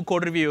let us do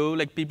code review.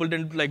 Like people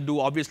didn't like do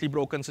obviously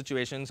broken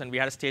situations, and we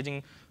had a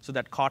staging so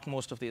that caught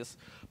most of these.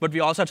 But we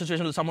also had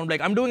situations where someone would be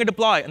like, I'm doing a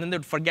deploy, and then they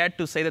would forget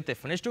to say that they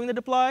finished doing the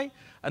deploy,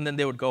 and then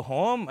they would go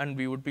home, and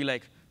we would be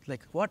like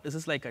what? Is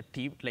this like a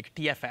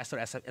TFS or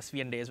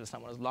SVN days where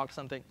someone has logged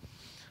something?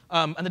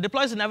 And the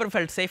deploys never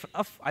felt safe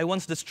enough. I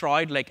once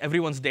destroyed like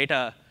everyone's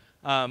data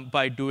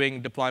by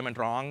doing deployment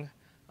wrong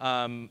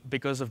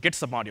because of Git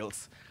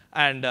submodules.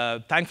 And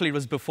thankfully, it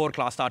was before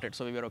class started,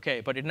 so we were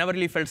OK. But it never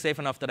really felt safe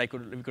enough that we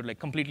could like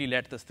completely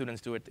let the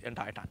students do it the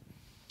entire time.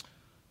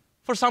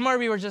 For summer,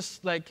 we were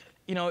just like,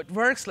 it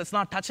works. Let's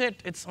not touch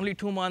it. It's only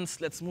 2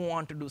 months. Let's move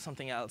on to do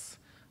something else,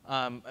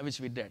 which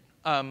we did.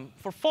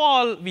 For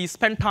fall, we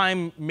spent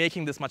time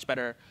making this much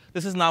better.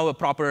 This is now a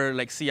proper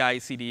like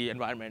CI/CD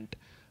environment.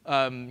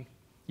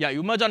 Yeah,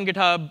 you merge on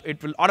GitHub.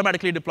 It will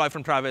automatically deploy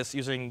from Travis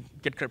using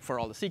Gitcrypt for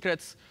all the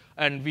secrets.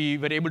 And we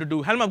were able to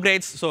do Helm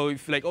upgrades. So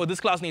if like, oh, this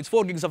class needs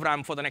 4 gigs of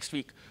RAM for the next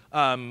week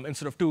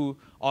instead of 2,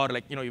 or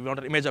like, you want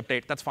an image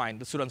update, that's fine.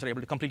 The students are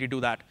able to completely do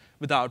that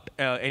without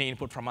any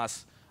input from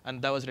us.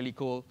 And that was really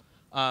cool.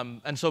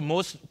 And so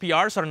most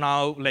PRs are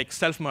now like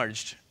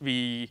self-merged.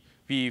 We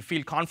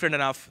feel confident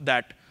enough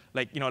that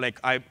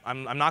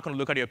I'm not going to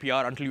look at your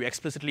PR until you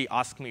explicitly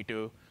ask me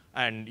to.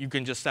 And you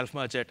can just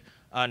self-merge it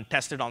and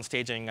test it on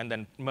staging and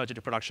then merge it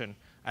to production.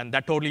 And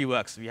that totally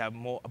works. We have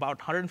about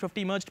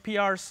 150 merged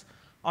PRs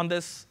on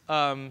this.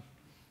 And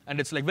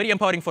it's like very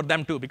empowering for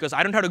them, too, because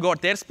I don't have to go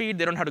at their speed.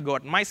 They don't have to go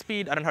at my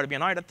speed. I don't have to be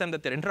annoyed at them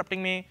that they're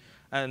interrupting me.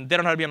 And they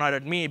don't have to be annoyed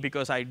at me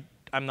because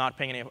I'm not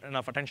paying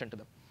enough attention to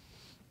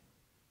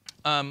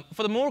them.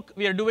 For the MOOC,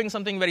 we are doing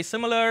something very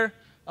similar,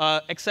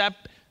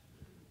 except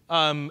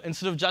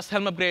instead of just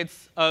Helm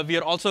upgrades, we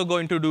are also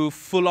going to do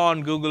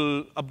full-on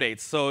Google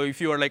updates. So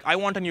if you are like, I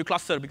want a new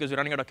cluster because you're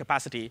running out of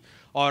capacity,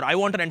 or I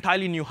want an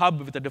entirely new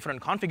hub with a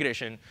different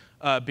configuration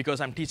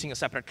because I'm teaching a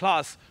separate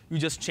class, you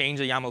just change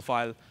the YAML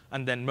file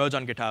and then merge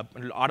on GitHub,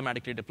 and it'll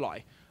automatically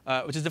deploy,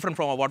 which is different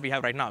from what we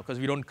have right now, because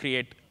we don't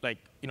create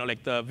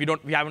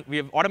we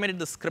have automated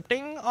the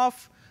scripting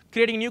of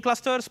creating new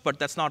clusters, but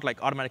that's not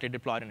like automatically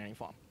deployed in any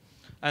form.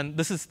 And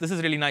this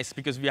is really nice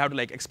because we have to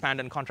like expand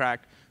and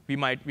contract. We're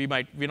not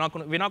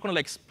going to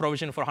like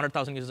provision for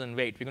 100,000 users and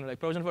wait. We're going to like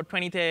provision for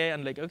 20K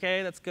and like,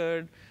 OK, that's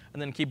good,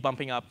 and then keep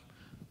bumping up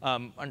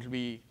until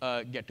we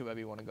get to where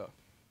we want to go.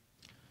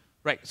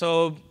 Right.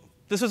 So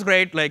this was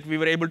great. Like we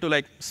were able to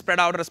like spread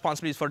out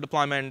responsibilities for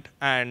deployment,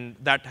 and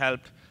that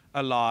helped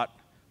a lot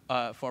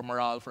for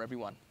morale for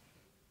everyone.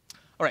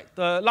 All right.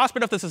 The last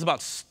bit of this is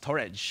about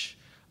storage.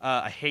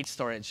 I hate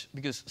storage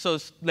because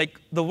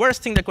the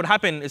worst thing that could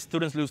happen is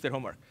students lose their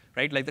homework,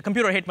 right? Like the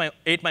computer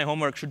ate my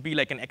homework should be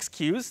like an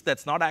excuse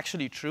that's not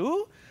actually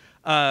true.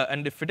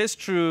 And if it is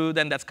true,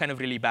 then that's kind of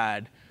really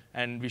bad,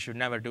 and we should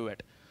never do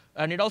it.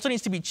 And it also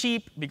needs to be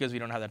cheap because we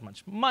don't have that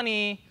much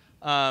money.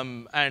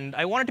 And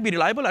I want it to be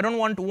reliable. I don't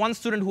want one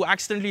student who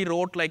accidentally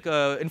wrote like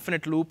an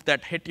infinite loop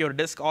that hit your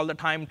disk all the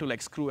time to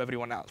like screw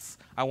everyone else.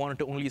 I want it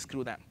to only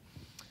screw them.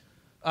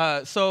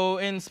 So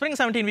in spring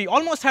 17, we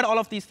almost had all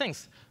of these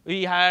things.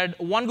 We had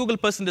 1 Google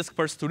person disk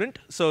per student.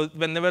 So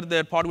whenever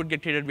their pod would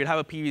get created, we'd have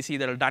a PVC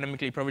that will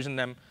dynamically provision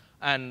them.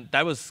 And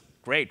that was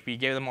great. We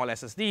gave them all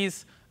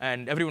SSDs,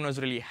 and everyone was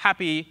really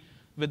happy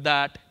with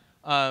that.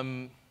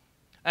 And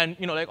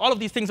like all of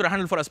these things were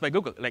handled for us by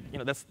Google. Like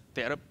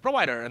they're a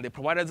provider, and they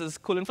provide us this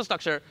cool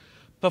infrastructure.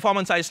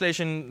 Performance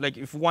isolation, like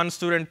if one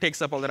student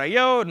takes up all their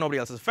I/O, nobody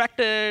else is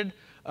affected.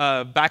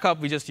 Backup,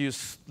 we just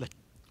use like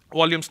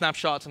volume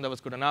snapshots, and that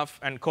was good enough.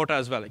 And quota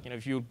as well. Like,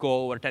 if you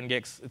go over 10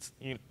 gigs,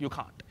 you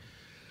can't.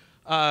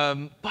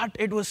 But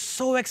it was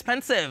so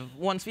expensive.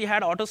 Once we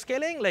had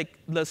auto-scaling, like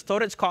the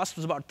storage cost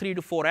was about 3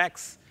 to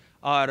 4x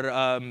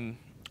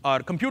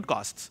our compute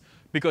costs,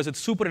 because it's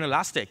super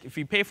inelastic. If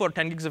we pay for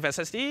 10 gigs of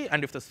SSD,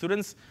 and if the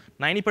students,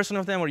 90%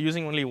 of them are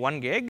using only 1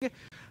 gig,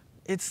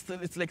 it's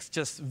like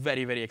just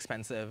very, very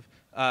expensive.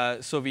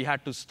 So we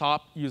had to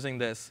stop using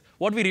this.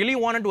 What we really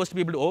wanted was to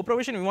be able to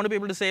over-provision. We want to be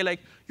able to say, like,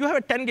 you have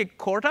a 10 gig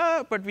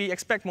quota, but we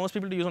expect most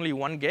people to use only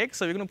 1 gig.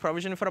 So we're going to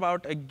provision for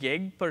about a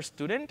gig per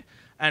student.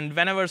 And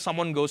whenever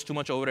someone goes too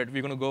much over it,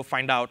 we're going to go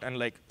find out and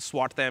like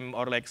swat them,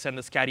 or like send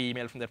a scary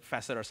email from their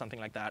professor or something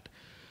like that,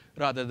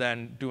 rather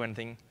than do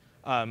anything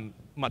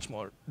much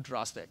more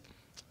drastic.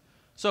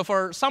 So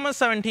for summer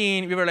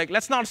 17, we were like,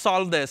 let's not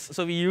solve this.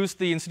 So we used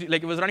the institute,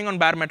 like it was running on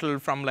bare metal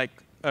from like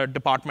a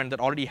department that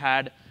already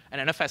had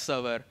an NFS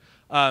server.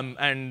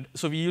 And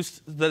so we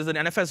used, there's an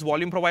NFS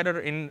volume provider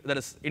that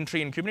is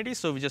in-tree in Kubernetes,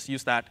 so we just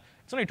used that.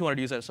 It's only 200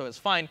 users, so it's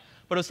fine.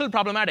 but it was still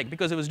problematic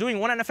because it was doing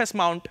one NFS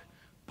mount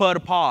per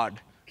pod,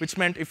 which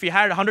meant if we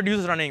had 100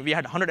 users running, we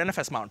had 100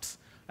 NFS mounts.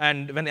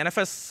 And when the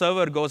NFS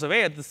server goes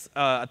away at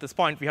this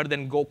point, we had to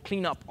then go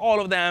clean up all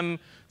of them.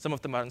 Some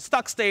of them are in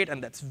stuck state,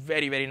 and that's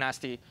very, very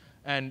nasty.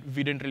 And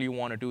we didn't really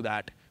want to do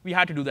that. We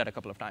had to do that a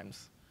couple of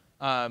times.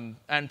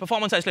 And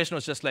performance isolation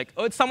was just like,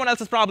 oh, it's someone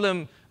else's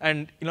problem.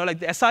 And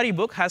like the SRE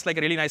book has like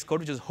a really nice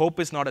quote, which is hope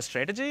is not a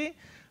strategy.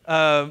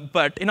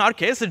 But in our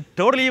case, it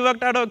totally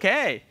worked out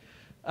OK.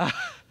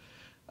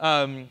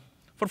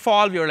 For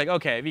fall, we were like,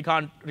 OK, we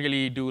can't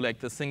really do like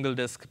the single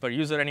disk per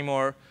user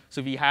anymore.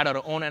 So we had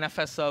our own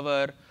NFS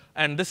server.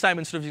 And this time,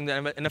 instead of using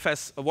the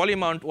NFS volume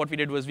mount, what we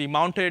did was we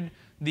mounted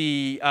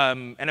the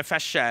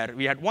NFS share.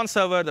 We had one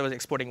server that was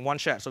exporting one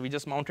share. So we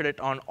just mounted it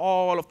on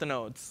all of the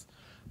nodes.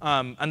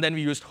 And then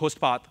we used host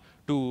path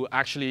to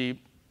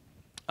actually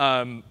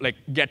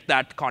get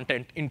that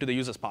content into the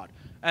user's pod.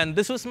 And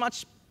this was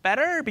much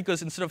better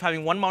because instead of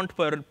having one mount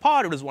per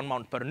pod, it was one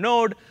mount per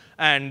node.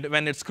 And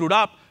when it screwed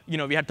up,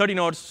 we had 30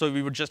 nodes, so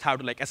we would just have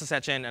to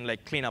SSH in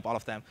and clean up all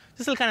of them. This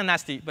is still kind of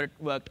nasty, but it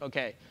worked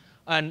OK.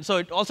 And so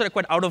it also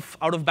required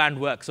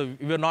out-of-band work. So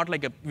we're not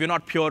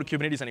pure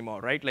Kubernetes anymore,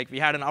 right? We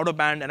had an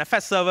out-of-band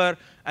NFS server,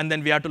 and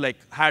then we had to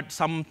had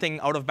something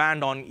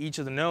out-of-band on each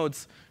of the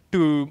nodes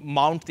to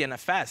mount the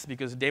NFS,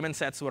 because daemon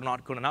sets were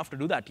not good enough to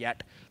do that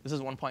yet. This is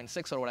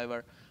 1.6 or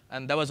whatever,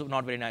 and that was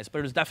not very nice. But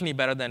it was definitely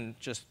better than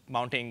just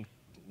mounting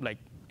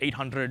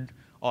 800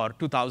 or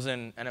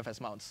 2,000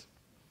 NFS mounts.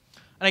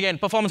 And again,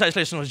 performance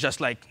isolation was just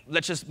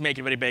let's just make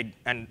it very big,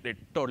 and it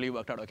totally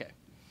worked out OK.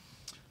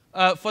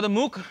 For the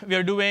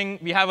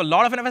MOOC, we have a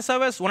lot of NFS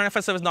servers. One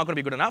NFS server is not going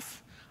to be good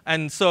enough.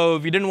 And so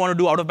we didn't want to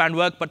do out-of-band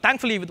work. But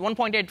thankfully, with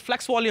 1.8,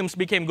 flex volumes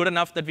became good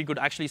enough that we could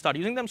actually start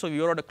using them. So we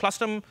wrote a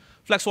custom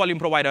flex volume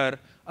provider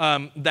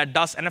that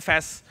does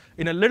NFS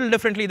in a little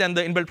differently than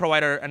the inbuilt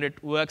provider. And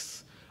it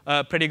works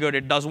pretty good.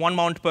 It does one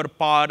mount per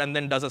pod and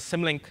then does a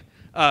symlink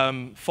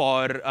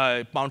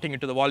for mounting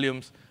into the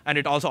volumes. And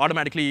it also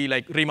automatically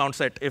remounts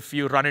it if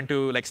you run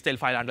into stale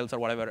file handles or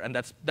whatever. And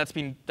that's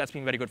been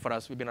very good for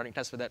us. We've been running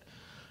tests with it.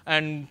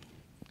 And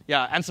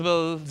yeah,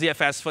 Ansible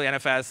ZFS for the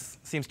NFS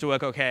seems to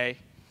work OK.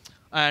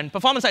 And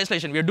performance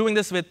isolation, we're doing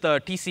this with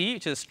TC,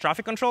 which is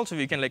traffic control. So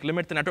we can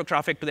limit the network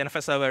traffic to the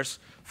NFS servers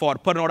for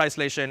per node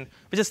isolation,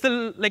 which is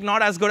still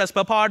not as good as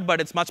per pod, but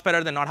it's much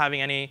better than not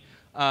having any.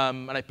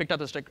 And I picked up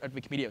this trick at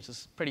Wikimedia, which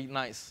is pretty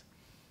nice.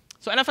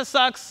 So NFS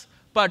sucks,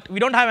 but we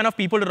don't have enough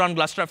people to run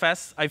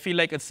GlusterFS. I feel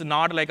like it's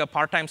not a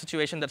part-time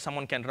situation that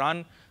someone can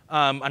run.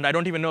 And I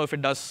don't even know if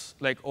it does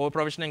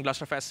over-provisioning,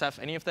 GlusterFS, Ceph,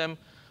 any of them.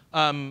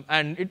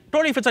 And it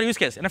totally fits our use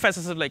case. NFS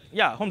is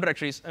yeah, home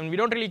directories. And we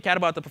don't really care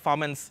about the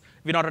performance.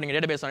 We're not running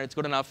a database on it. It's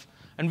good enough.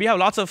 And we have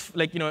lots of,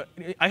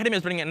 academia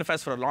is running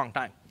NFS for a long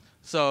time.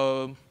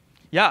 So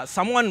yeah,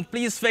 someone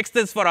please fix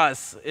this for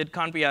us. It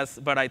can't be us,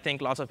 but I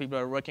think lots of people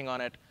are working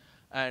on it.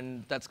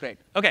 And that's great.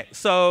 OK,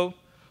 so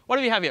what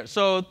do we have here?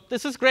 So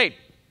this is great.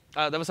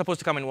 That was supposed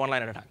to come in one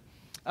line at a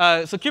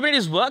time. So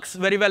Kubernetes works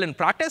very well in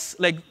practice.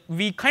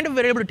 We kind of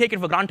were able to take it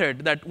for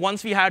granted that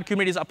once we had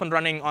Kubernetes up and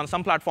running on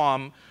some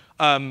platform,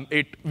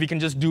 we can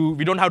just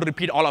we don't have to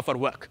repeat all of our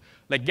work.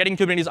 Getting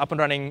Kubernetes up and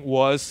running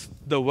was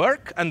the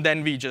work, and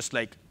then we just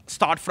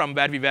start from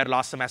where we were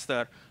last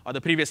semester or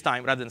the previous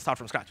time rather than start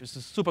from scratch, which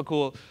is super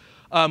cool.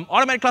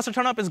 Automatic cluster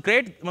turnup is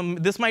great.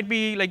 This might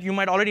be, you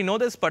might already know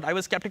this, but I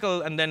was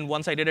skeptical, and then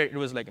once I did it, it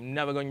was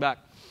never going back.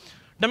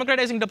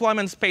 Democratizing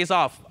deployments pays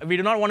off. We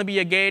do not want to be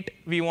a gate.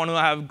 We want to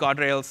have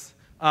guardrails.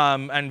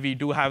 And we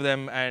do have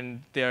them,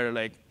 and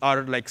they're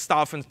our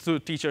staff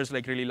and teachers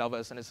really love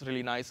us, and it's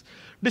really nice.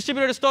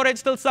 Distributed storage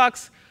still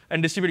sucks,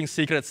 and distributing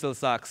secrets still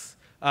sucks.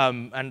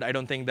 And I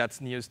don't think that's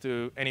news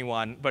to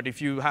anyone. But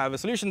if you have a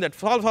solution that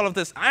solves all of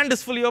this and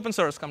is fully open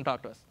source, come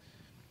talk to us.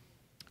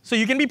 So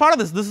you can be part of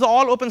this. This is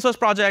all open source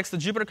projects. The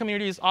Jupyter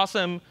community is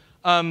awesome.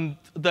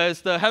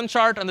 There's the Helm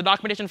chart and the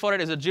documentation for it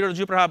is at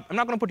JupyterHub. I'm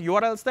not going to put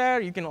URLs there.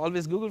 You can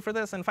always Google for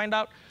this and find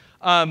out.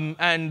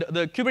 And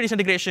the Kubernetes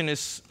integration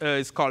is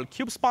called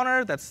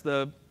KubeSpawner. That's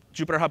the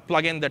JupyterHub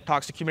plugin that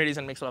talks to Kubernetes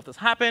and makes all of this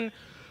happen.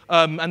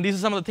 And these are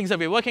some of the things that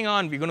we're working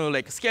on. We're going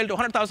to scale to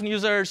 100,000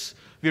 users.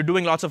 We're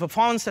doing lots of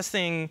performance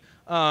testing.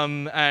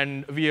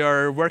 And we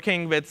are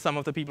working with some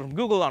of the people from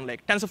Google on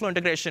TensorFlow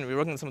integration. We're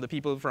working with some of the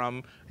people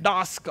from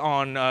Dask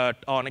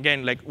on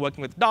again,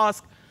 working with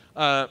Dask.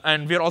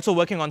 And we're also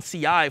working on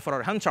CI for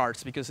our Helm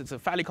charts, because it's a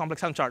fairly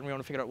complex Helm chart, and we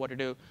want to figure out what to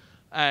do.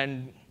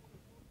 And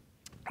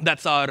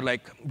that's our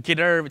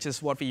Gitter, which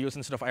is what we use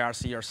instead of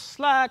IRC or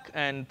Slack.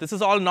 And this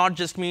is all not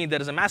just me.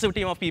 There is a massive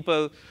team of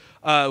people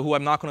who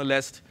I'm not going to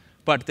list,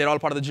 but they're all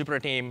part of the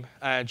Jupyter team,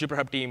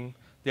 JupyterHub team.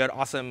 They are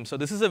awesome. So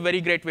this is a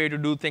very great way to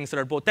do things that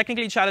are both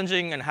technically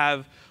challenging and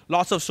have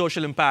lots of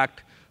social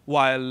impact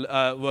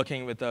while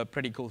working with a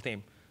pretty cool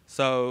team.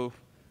 So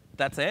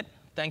that's it.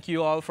 Thank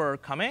you all for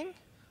coming.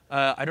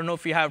 I don't know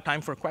if we have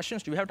time for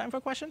questions. Do we have time for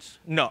questions?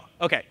 No.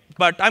 OK.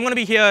 But I'm going to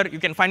be here. You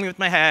can find me with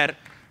my hair.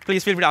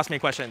 Please feel free to ask me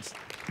questions.